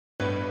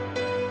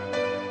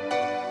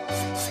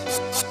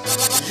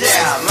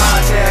Yeah,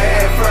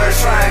 Montana at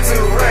first trying to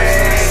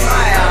raise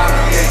my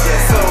arm. It's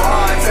just so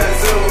hard to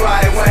do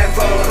right when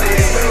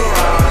police do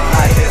wrong.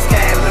 I just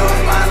can't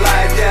lose my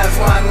life, just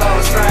one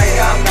more strike,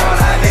 I'm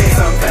gone. I need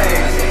some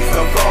patience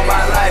before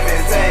my life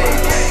is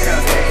taken.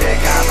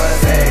 Convicted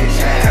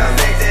conversation,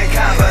 convicted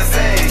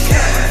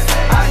conversation.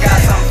 I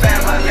got some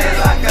family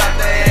locked up,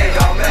 they ain't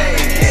gon'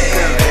 make it.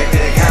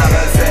 Convicted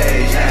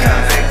conversation,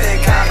 convicted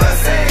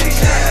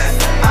conversation.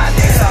 I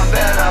need some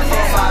better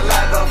for my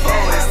life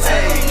before it's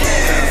taken.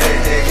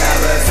 Convicted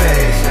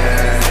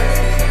conversation.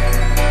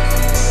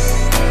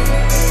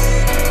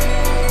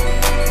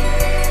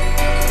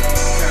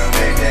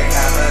 Convicted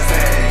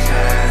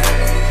conversation.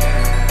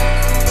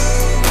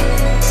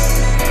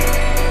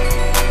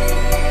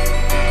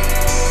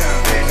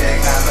 Convicted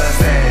conversation.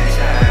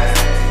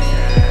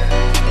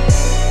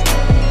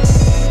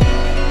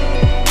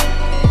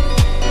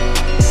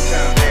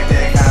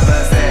 Convicted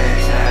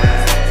conversation.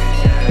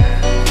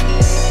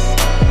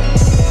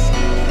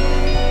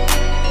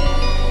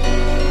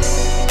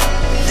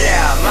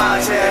 Yeah,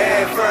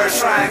 Montana at first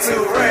trying to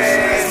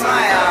raise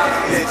my arm.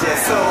 It's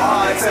just so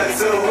hard to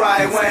do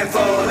right when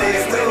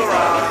police do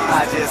wrong.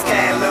 I just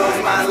can't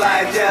lose my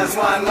life, just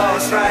one more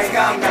strike,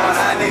 I'm gone.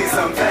 I need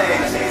some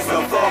patience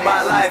before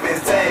my life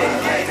is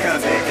taken.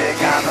 Convicted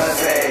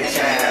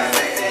conversation.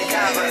 Convicted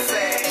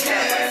conversation.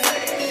 Convicted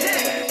conversation.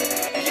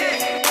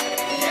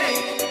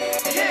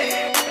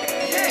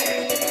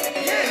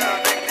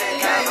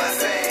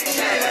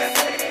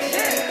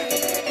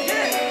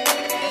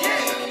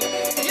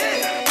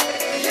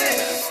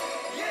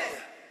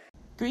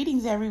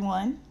 Greetings,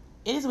 everyone.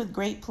 It is with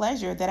great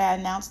pleasure that I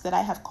announce that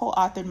I have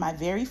co-authored my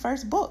very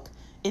first book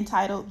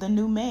entitled The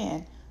New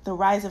Man, The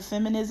Rise of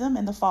Feminism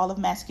and the Fall of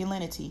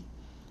Masculinity.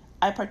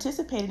 I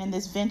participated in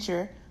this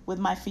venture with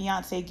my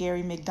fiancé,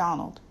 Gary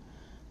McDonald.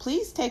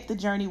 Please take the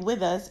journey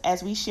with us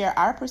as we share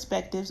our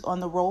perspectives on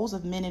the roles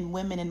of men and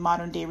women in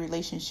modern-day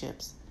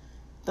relationships.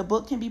 The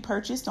book can be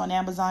purchased on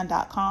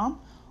Amazon.com,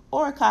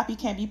 or a copy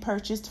can be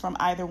purchased from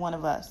either one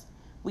of us.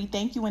 We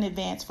thank you in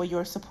advance for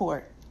your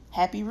support.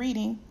 Happy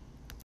reading.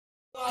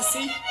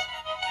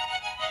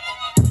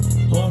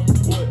 What?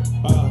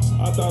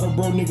 I thought a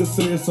bro nigga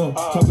said something.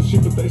 Talking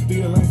shit, but they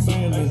still ain't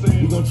saying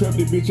nothing. We gon' trap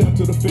this bitch out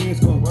till the feds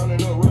come. Run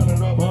it up,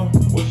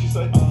 What she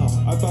say?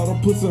 I thought a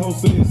pussy hoe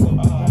said something.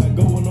 I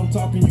go when I'm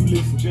talking, you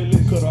listen.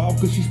 Cut her off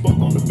cause she spoke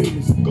on the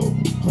business. Go.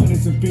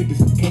 Hundreds and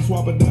fifties. Can't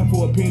swap it down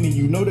for a penny.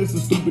 You know that's a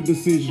stupid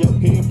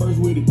decision. Head first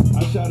with it.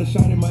 I shot a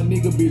shot at my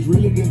nigga, bitch.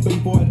 Really didn't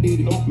think before I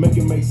did it. Make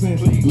it make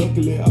sense.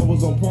 Luckily, I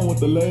was on point with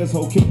the last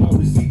hoe. Kept my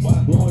receipts.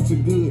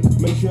 Warranted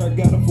good. Make sure I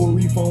got her for a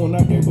refund when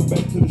I gave her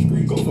back to the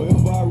street.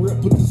 Forever I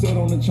rep, put the set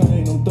on the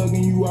chain. I'm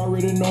thugging, you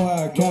already know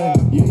how I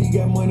came. Yeah, he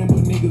got money,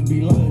 but niggas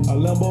be lying. I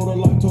Lambo the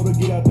light, told her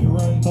get out that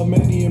rain. Her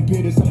manny and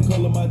pitty, same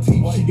color my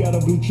teeth. She got a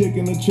blue chick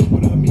and a chick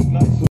without me.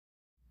 Nice.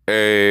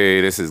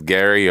 Hey, this is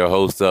Gary, your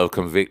host of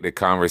Convicted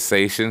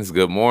Conversations.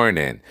 Good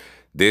morning.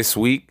 This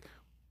week,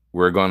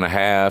 we're going to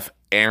have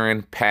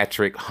Aaron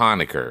Patrick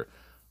Honecker,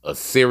 a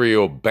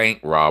serial bank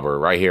robber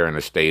right here in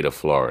the state of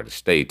Florida.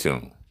 Stay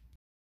tuned.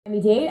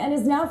 Miami-Dade and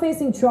is now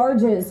facing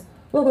charges.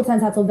 Local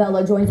 10's Hatzel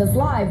Vela joins us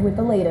live with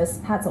the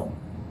latest. Hatzel.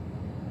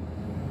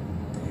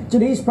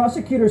 Today's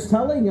prosecutors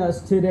telling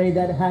us today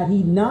that had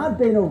he not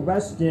been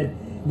arrested,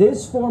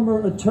 this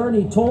former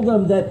attorney told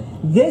them that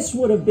this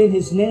would have been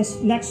his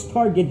next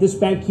target, this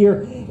bank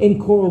here in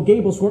Coral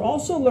Gables. We're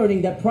also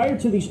learning that prior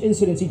to these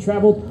incidents, he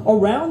traveled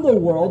around the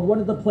world. One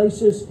of the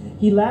places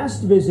he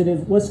last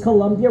visited was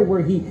Colombia,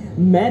 where he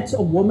met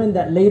a woman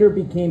that later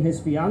became his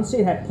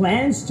fiancée, had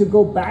plans to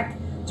go back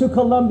to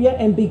Colombia,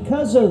 and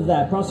because of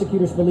that,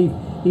 prosecutors believe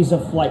he's a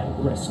flight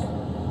risk.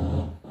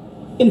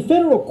 In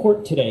federal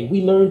court today,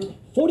 we learned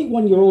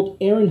 41-year-old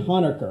Aaron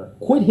Honecker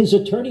quit his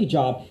attorney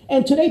job,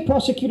 and today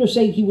prosecutors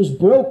say he was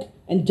broke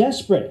and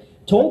desperate,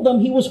 told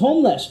them he was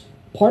homeless.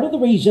 Part of the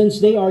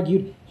reasons, they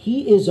argued,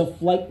 he is a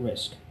flight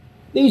risk.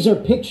 These are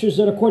pictures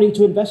that, according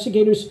to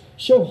investigators,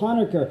 show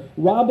Honecker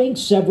robbing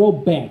several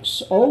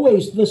banks.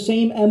 Always the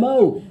same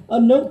MO, a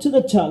note to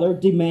the teller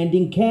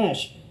demanding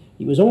cash.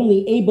 He was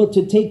only able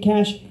to take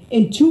cash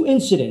in 2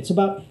 incidents,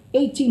 about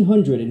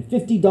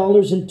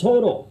 $1,850 in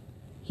total.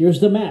 Here's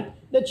the map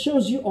that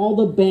shows you all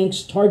the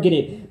banks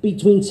targeted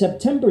between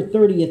September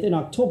 30th and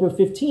October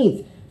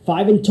 15th,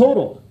 5 in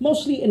total,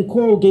 mostly in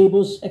Coral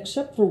Gables,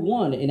 except for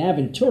one in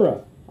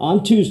Aventura.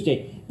 On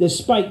Tuesday,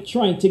 despite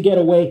trying to get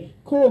away,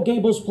 Coral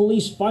Gables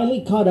police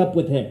finally caught up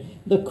with him.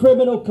 The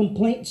criminal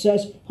complaint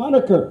says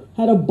Honecker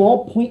had a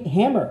ballpoint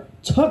hammer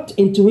tucked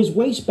into his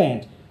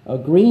waistband, a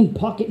green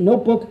pocket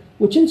notebook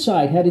which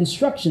inside had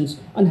instructions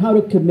on how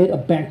to commit a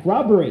bank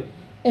robbery,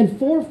 and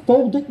 4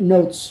 folded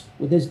notes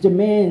with his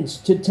demands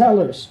to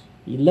tellers.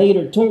 He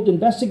later told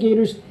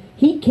investigators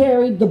he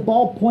carried the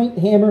ballpoint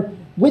hammer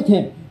with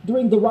him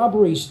during the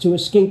robberies to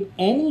escape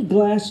any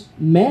glass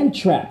man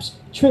traps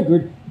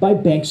triggered by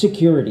bank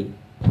security.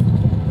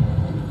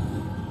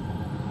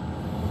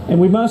 And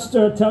we must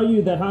tell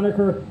you that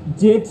Honecker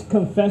did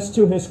confess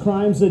to his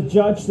crimes.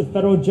 The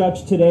federal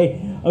judge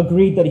today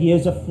agreed that he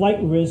is a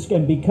flight risk,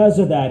 and because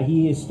of that,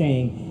 he is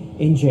staying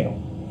in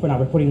jail. For now,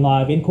 reporting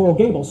live in Coral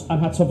Gables, I'm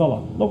Hatzel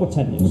Vela, Local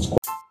 10 News.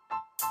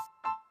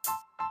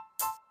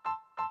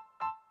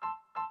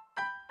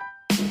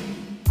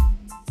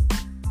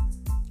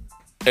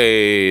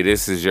 Hey,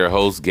 this is your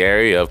host,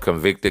 Gary of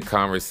Convicted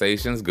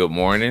Conversations. Good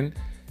morning.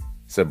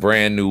 It's a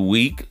brand new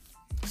week.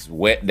 It's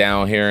wet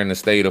down here in the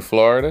state of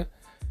Florida.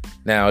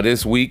 Now,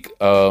 this week,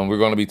 we're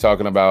going to be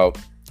talking about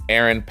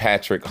Aaron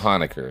Patrick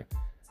Honecker.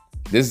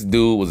 This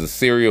dude was a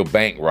serial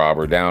bank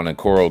robber down in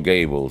Coral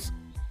Gables.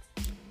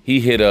 He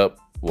hit up,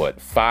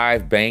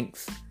 5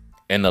 banks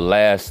in the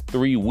last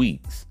 3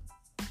 weeks.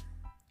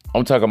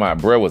 I'm talking about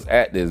bro was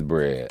at this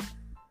bread.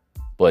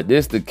 But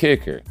this the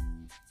kicker.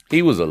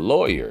 He was a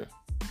lawyer.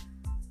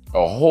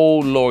 A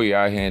whole lawyer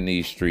out here in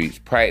these streets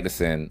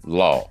practicing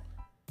law.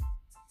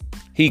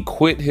 He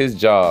quit his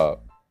job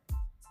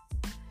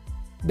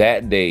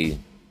that day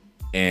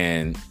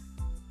and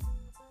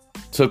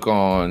took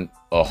on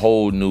a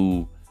whole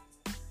new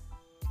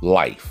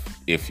life,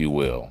 if you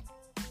will.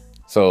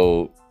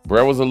 So,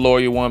 bro was a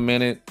lawyer 1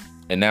 minute,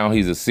 and now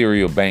he's a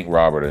serial bank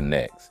robber the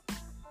next.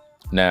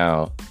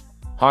 Now,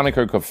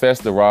 Honecker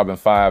confessed to robbing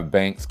 5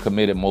 banks,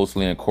 committed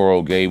mostly in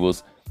Coral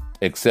Gables,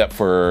 except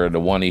for the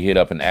one he hit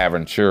up in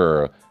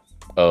Aventura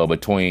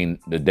between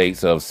the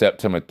dates of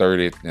September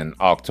 30th and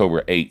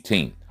October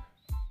 18th.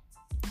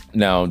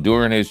 Now,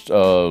 during his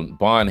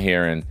bond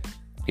hearing,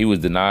 he was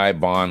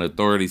denied bond.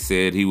 Authorities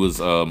said he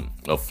was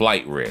a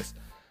flight risk.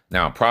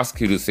 Now,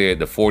 prosecutors said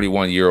the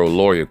 41-year-old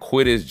lawyer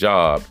quit his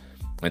job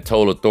and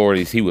told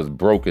authorities he was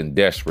broke and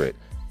desperate.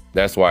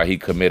 That's why he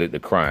committed the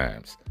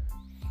crimes.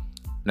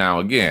 Now,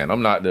 again,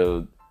 I'm not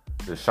the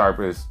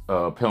sharpest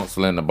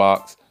pencil in the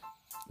box,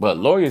 but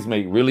lawyers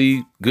make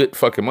really good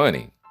fucking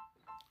money.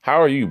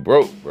 How are you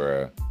broke,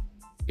 bruh?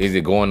 Is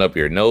it going up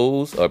your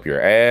nose, up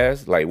your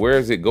ass? Like, where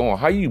is it going?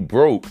 How you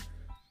broke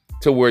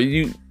to where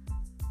you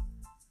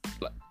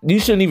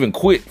shouldn't even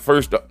quit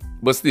first?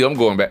 But still, I'm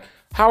going back.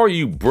 How are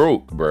you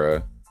broke,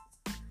 bruh?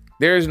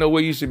 There is no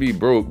way you should be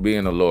broke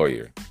being a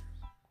lawyer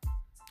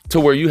to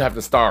where you have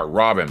to start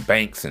robbing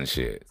banks and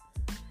shit.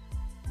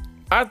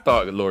 I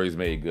thought lawyers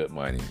made good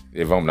money,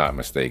 if I'm not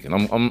mistaken.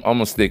 I'm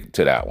gonna stick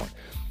to that one.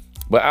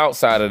 But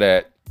outside of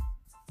that,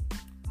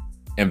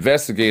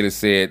 investigators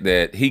said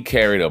that he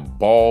carried a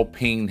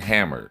ball-peen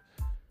hammer.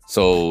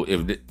 So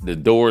if the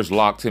doors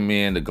locked him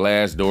in, the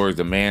glass doors,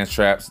 the man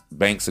traps,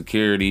 bank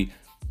security,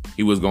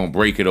 he was going to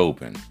break it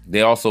open.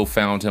 They also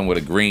found him with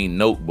a green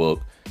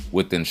notebook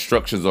with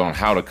instructions on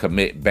how to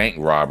commit bank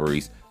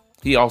robberies.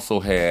 He also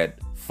had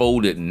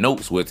folded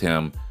notes with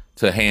him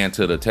to hand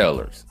to the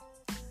tellers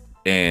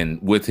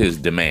and with his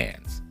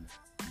demands.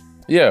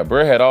 Yeah,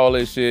 bro had all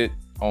this shit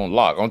on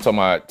lock. I'm talking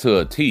about to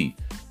a T.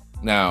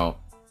 Now,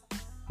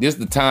 this is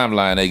the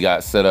timeline they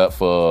got set up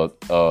for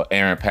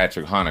Aaron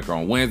Patrick Honecker.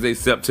 On Wednesday,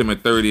 September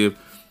 30th,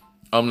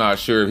 I'm not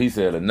sure if he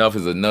said enough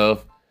is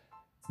enough.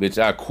 Bitch,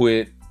 I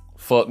quit.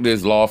 Fuck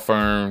this law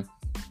firm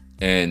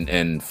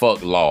and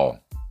fuck law.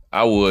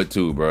 I would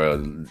too,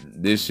 bro.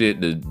 This shit,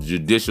 the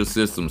judicial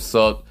system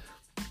suck.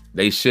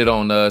 They shit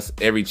on us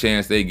every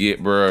chance they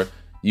get, bro.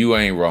 You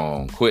ain't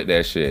wrong. Quit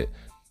that shit.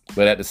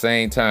 But at the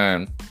same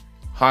time,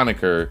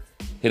 Honecker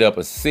hit up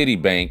a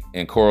Citibank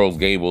in Coral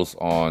Gables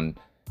on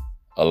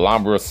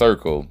Alhambra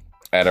Circle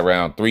at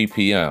around 3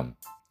 p.m.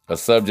 A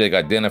subject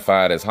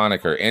identified as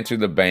Honecker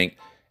entered the bank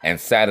and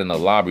sat in the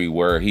lobby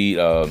where he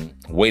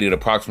waited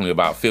approximately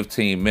about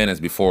 15 minutes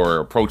before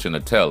approaching the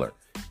teller.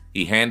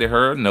 He handed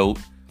her a note,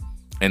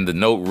 and the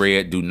note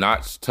read, "Do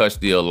not touch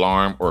the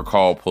alarm or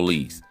call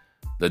police."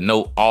 The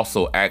note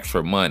also asked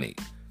for money.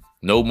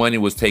 No money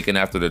was taken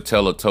after the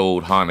teller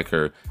told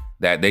Honecker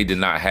that they did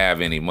not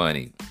have any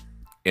money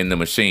in the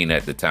machine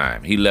at the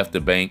time. He left the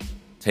bank,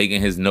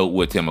 taking his note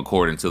with him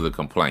according to the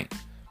complaint.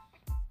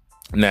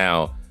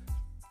 Now,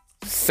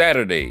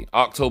 Saturday,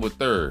 October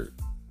 3rd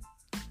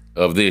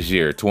of this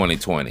year,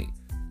 2020,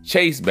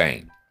 Chase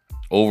Bank,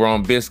 over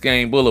on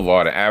Biscayne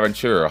Boulevard in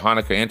Aventura,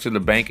 Honecker entered the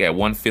bank at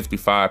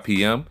 1:55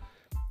 p.m.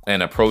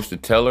 and approached the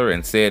teller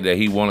and said that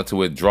he wanted to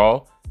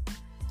withdraw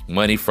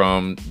money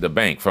from the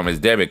bank, from his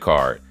debit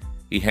card.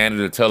 He handed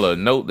the teller a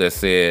note that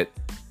said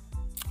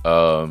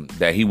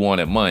that he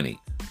wanted money.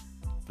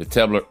 The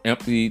teller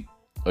emptied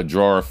a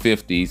drawer of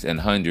 50s and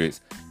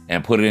 100s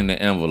and put it in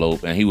the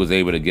envelope, and he was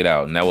able to get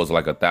out. And that was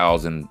like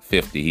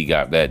 $1,050 he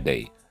got that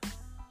day.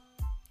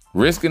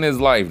 Risking his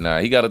life now.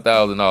 He got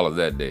 $1,000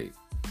 that day.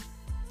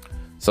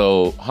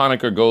 So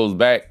Honecker goes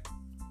back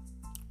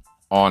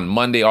on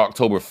Monday,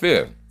 October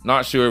 5th.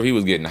 Not sure if he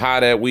was getting high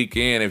that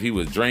weekend, if he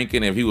was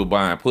drinking, if he was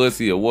buying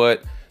pussy or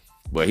what.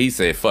 But he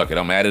said, fuck it,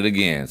 I'm at it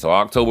again. So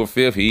October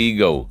 5th, here you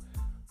go.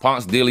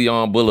 Ponce de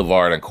Leon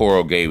Boulevard in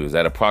Coral Gables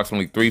at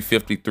approximately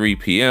 3:53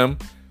 p.m.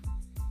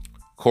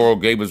 Coral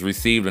Gables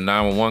received a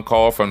 911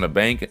 call from the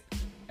bank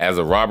as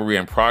a robbery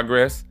in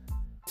progress.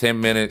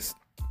 10 minutes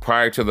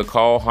prior to the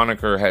call,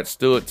 Honecker had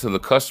stood to the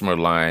customer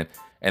line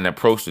and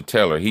approached the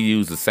teller. He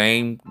used the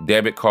same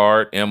debit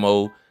card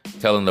MO,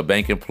 telling the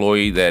bank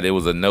employee that it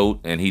was a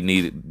note and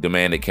he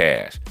demanded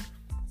cash.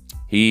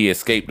 He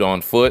escaped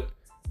on foot,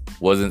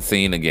 wasn't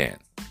seen again.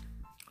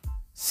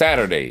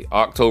 Saturday,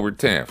 October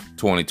 10th,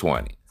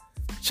 2020.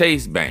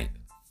 Chase Bank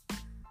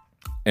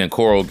in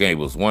Coral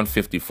Gables,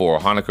 154.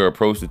 Honaker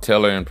approached the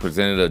teller and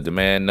presented a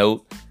demand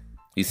note.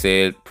 He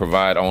said,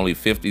 provide only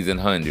 50s and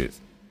 100s.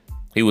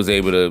 He was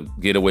able to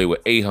get away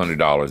with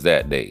 $800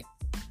 that day.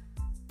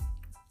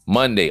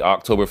 Monday,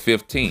 October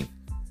 15th,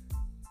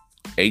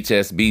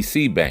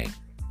 HSBC Bank,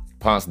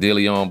 Ponce de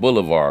Leon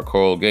Boulevard,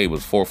 Coral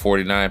Gables,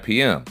 4:49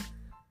 p.m.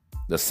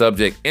 The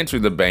subject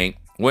entered the bank,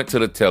 went to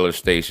the teller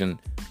station,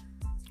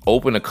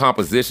 opened a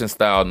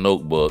composition-style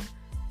notebook.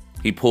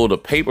 He pulled a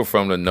paper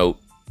from the notebook,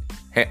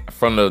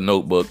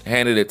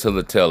 handed it to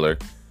the teller.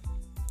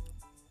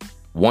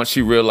 Once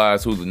she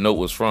realized who the note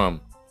was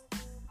from,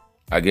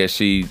 I guess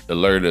she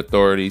alerted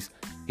authorities.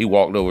 He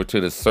walked over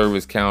to the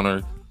service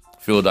counter,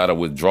 filled out a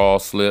withdrawal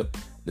slip.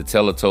 The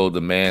teller told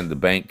the man the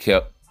bank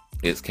kept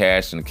its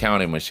cash and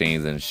counting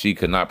machines and she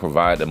could not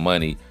provide the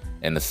money,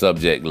 and the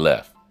subject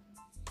left.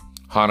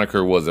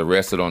 Honaker was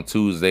arrested on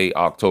Tuesday,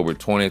 October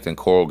 20th in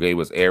Coral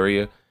Gables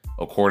area.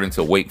 According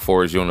to Wake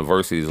Forest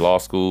University's law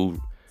school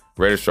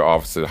register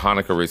officer,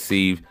 Honaker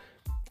received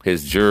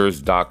his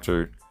Juris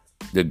Doctor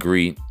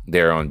degree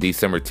there on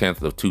December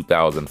 10th of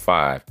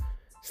 2005.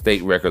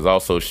 State records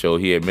also show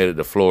he admitted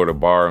to Florida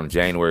bar on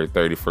January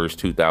 31st,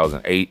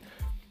 2008,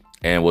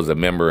 and was a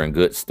member in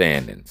good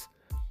standings.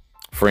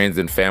 Friends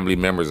and family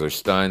members are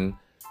stunned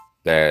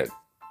that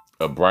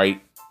a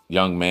bright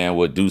young man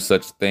would do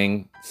such a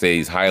thing. Say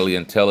he's highly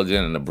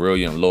intelligent and a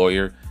brilliant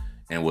lawyer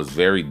and was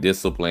very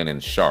disciplined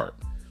and sharp.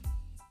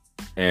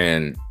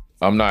 And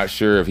I'm not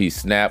sure if he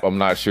snapped. I'm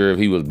not sure if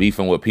he was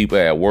beefing with people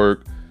at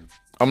work.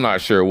 I'm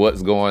not sure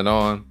what's going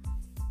on.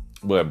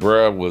 But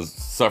bruh was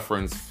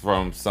suffering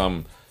from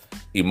some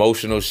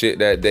emotional shit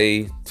that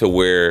day to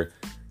where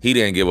he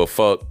didn't give a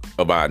fuck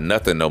about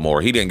nothing no more.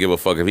 He didn't give a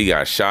fuck if he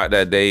got shot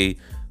that day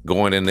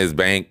going in this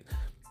bank.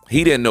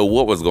 He didn't know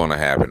what was going to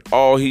happen.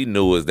 All he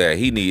knew is that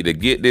he needed to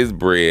get this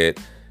bread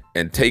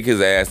and take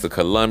his ass to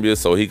Colombia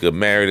so he could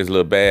marry this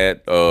little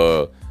bad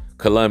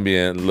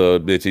Colombian little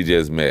bitch he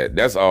just met.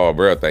 That's all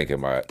bro thinking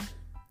about.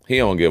 He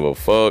don't give a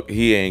fuck.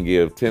 He ain't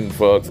give 10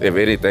 fucks if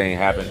anything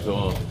happened to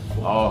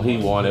him. All he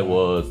wanted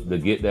was to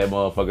get that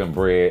motherfucking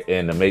bread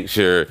and to make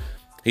sure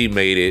he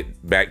made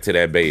it back to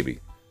that baby.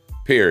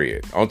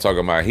 Period. I'm talking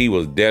about he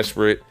was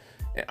desperate,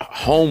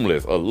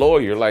 homeless, a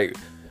lawyer. Like,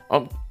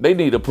 they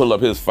need to pull up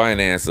his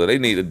financer. They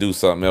need to do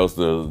something else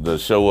to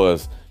show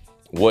us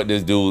what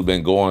this dude's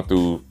been going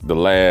through the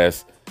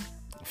last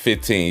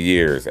 15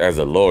 years as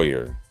a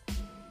lawyer.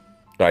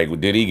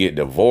 Like, did he get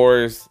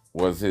divorced?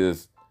 Was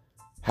his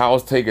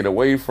house taken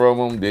away from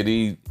him? Did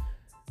he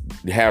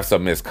have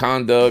some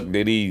misconduct?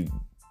 Did he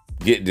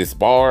get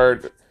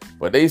disbarred?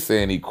 But they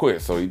saying he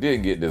quit, so he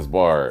didn't get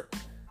disbarred.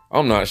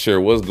 I'm not sure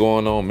what's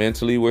going on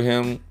mentally with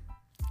him,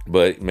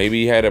 but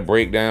maybe he had a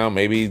breakdown.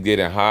 Maybe he's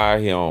getting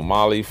high. He on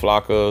Molly,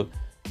 Flocka,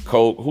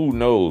 Coke, who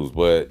knows?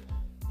 But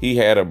he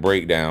had a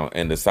breakdown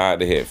and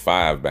decided to hit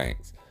 5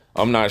 banks.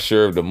 I'm not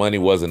sure if the money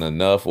wasn't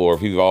enough or if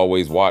he's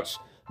always watched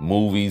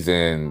movies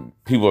and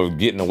people are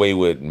getting away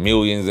with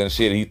millions and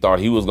shit. He thought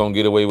he was going to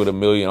get away with $1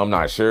 million. I'm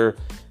not sure,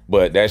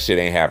 but that shit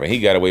ain't happened. He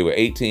got away with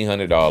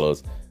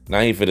 $1,800.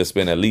 Now he finna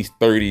spend at least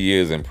 30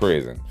 years in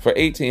prison for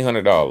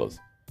 $1,800.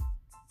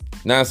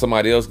 Now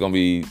somebody else gonna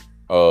be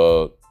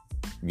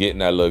getting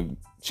that little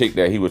chick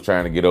that he was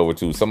trying to get over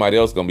to. Somebody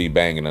else gonna be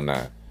banging her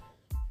now.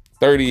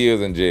 30 years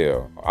in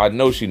jail. I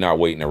know she's not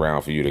waiting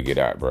around for you to get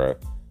out, bruh.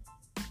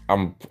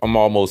 I'm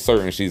almost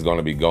certain she's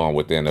gonna be gone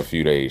within a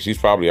few days. She's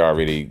probably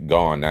already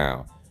gone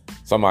now.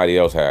 Somebody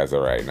else has her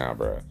right now,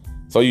 bruh.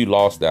 So you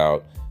lost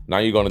out. Now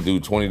you're gonna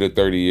do 20 to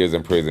 30 years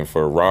in prison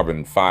for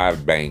robbing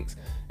 5 banks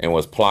and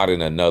was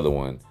plotting another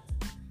one.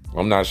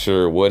 I'm not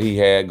sure what he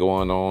had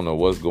going on or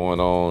what's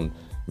going on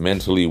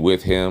mentally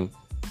with him.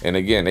 And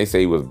again, they say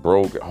he was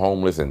broke,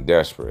 homeless, and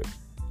desperate.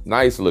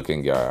 Nice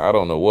looking guy. I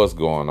don't know what's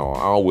going on.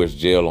 I don't wish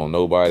jail on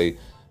nobody,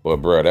 but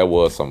bro, that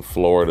was some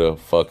Florida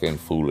fucking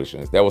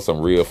foolishness. That was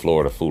some real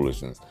Florida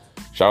foolishness.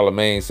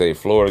 Charlamagne say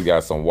Florida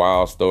got some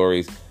wild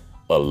stories.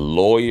 A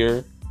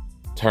lawyer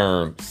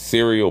turned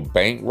serial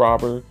bank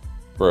robber.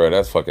 Bro,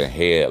 that's fucking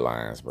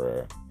headlines,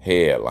 bro.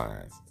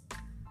 Headlines.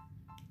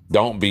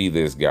 Don't be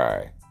this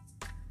guy.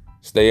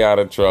 Stay out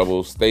of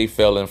trouble. Stay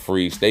felon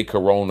free. Stay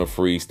corona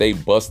free. Stay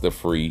buster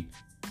free.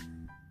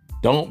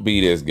 Don't be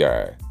this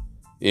guy.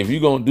 If you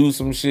gonna do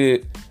some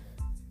shit,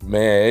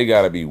 man, it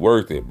gotta be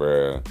worth it,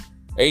 bruh.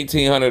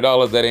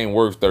 $1,800, that ain't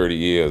worth 30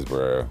 years,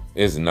 bruh.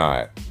 It's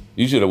not.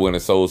 You should have went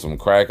and sold some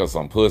crack or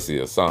some pussy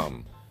or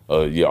something.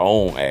 Your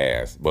own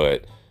ass.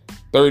 But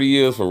 30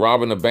 years for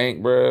robbing a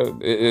bank,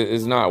 bruh,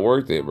 it's not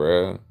worth it,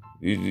 bruh.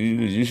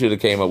 You should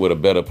have came up with a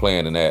better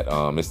plan than that,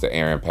 Mr.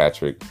 Aaron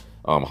Patrick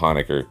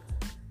Honaker.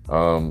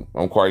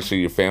 I'm quite sure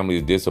your family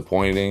is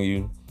disappointed in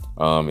you.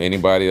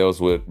 Anybody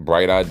else with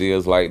bright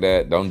ideas like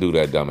that, don't do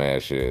that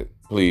dumbass shit.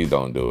 Please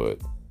don't do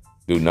it.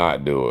 Do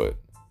not do it.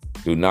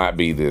 Do not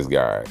be this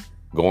guy.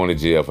 Going to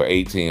jail for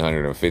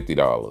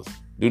 $1,850.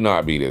 Do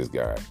not be this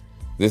guy.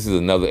 This is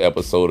another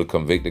episode of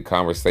Convicted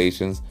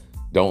Conversations.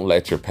 Don't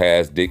let your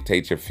past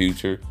dictate your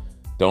future.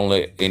 Don't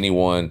let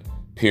anyone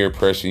peer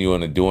pressure you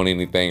into doing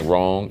anything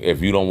wrong.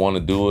 If you don't want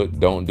to do it,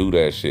 don't do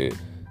that shit.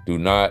 Do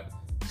not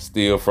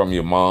steal from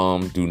your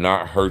mom. Do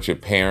not hurt your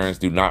parents.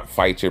 Do not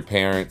fight your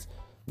parents.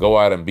 Go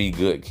out and be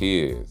good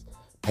kids.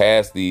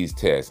 Pass these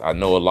tests. I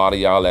know a lot of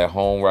y'all at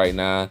home right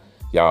now,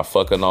 y'all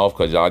fucking off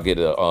because y'all get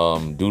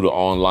to do the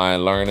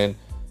online learning.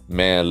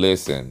 Man,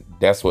 listen,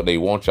 that's what they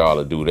want y'all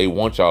to do. They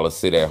want y'all to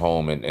sit at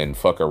home and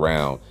fuck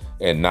around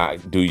and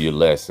not do your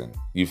lesson.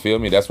 You feel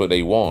me? That's what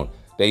they want.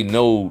 They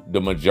know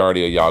the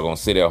majority of y'all gonna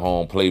sit at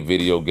home, play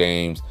video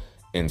games,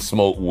 and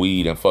smoke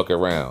weed and fuck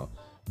around.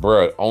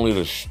 Bruh, only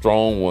the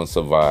strong ones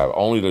survive.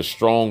 Only the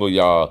stronger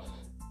y'all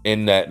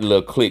in that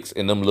little cliques,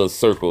 in them little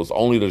circles,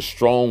 only the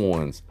strong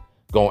ones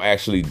gonna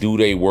actually do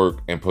their work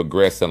and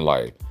progress in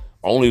life.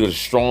 Only the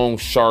strong,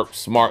 sharp,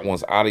 smart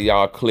ones out of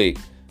y'all clique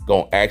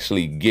gonna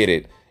actually get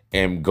it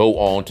and go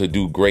on to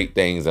do great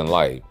things in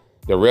life.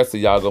 The rest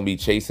of y'all gonna be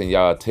chasing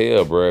y'all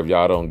tail, bro, if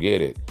y'all don't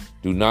get it.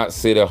 Do not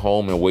sit at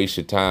home and waste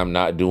your time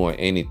not doing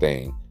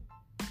anything.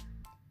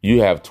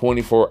 You have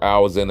 24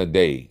 hours in a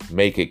day.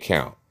 Make it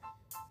count.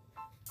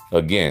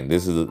 Again,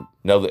 this is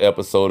another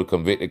episode of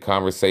Convicted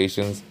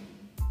Conversations.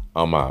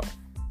 I'm out.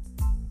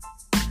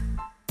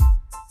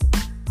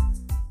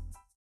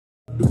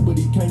 But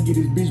he can't get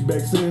his bitch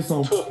back, said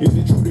something. Is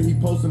it true that he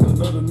posting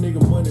another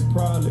nigga money?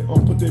 Probably.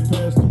 Put that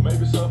past him.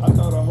 Maybe so. I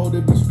thought a hoe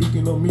that be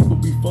speaking on me, but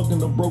be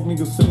fucking a broke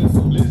nigga, said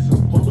something.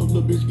 Listen, hold up,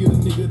 little bitch, get a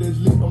nigga that's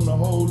lit on the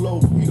whole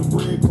loaf. He the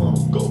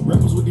breadcrumb. Go.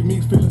 Rappers with the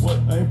mixed feelings. What?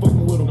 I ain't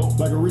fucking with them.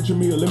 Like a Richard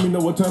Mille. Let me know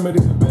what time it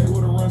is. Bag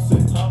with a run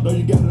set. Know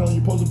you got it on.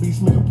 You supposed to be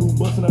smell proof.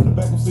 Busting out the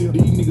vacuum seal.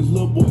 These niggas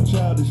little boy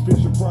childish.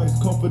 Fisher Price.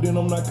 Confident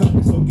I'm not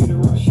copy, so get it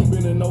right. She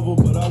bending over,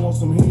 but I want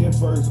some head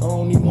first. I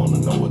don't even wanna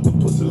know what the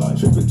pussy like.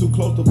 Tripping too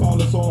close to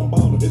ballin', so I'm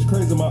ballin'. It's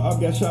crazy, my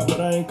op got shot, but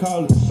I ain't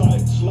call it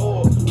sight.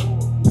 Slow up.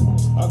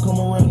 I come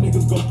around,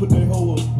 niggas go put their hoe up.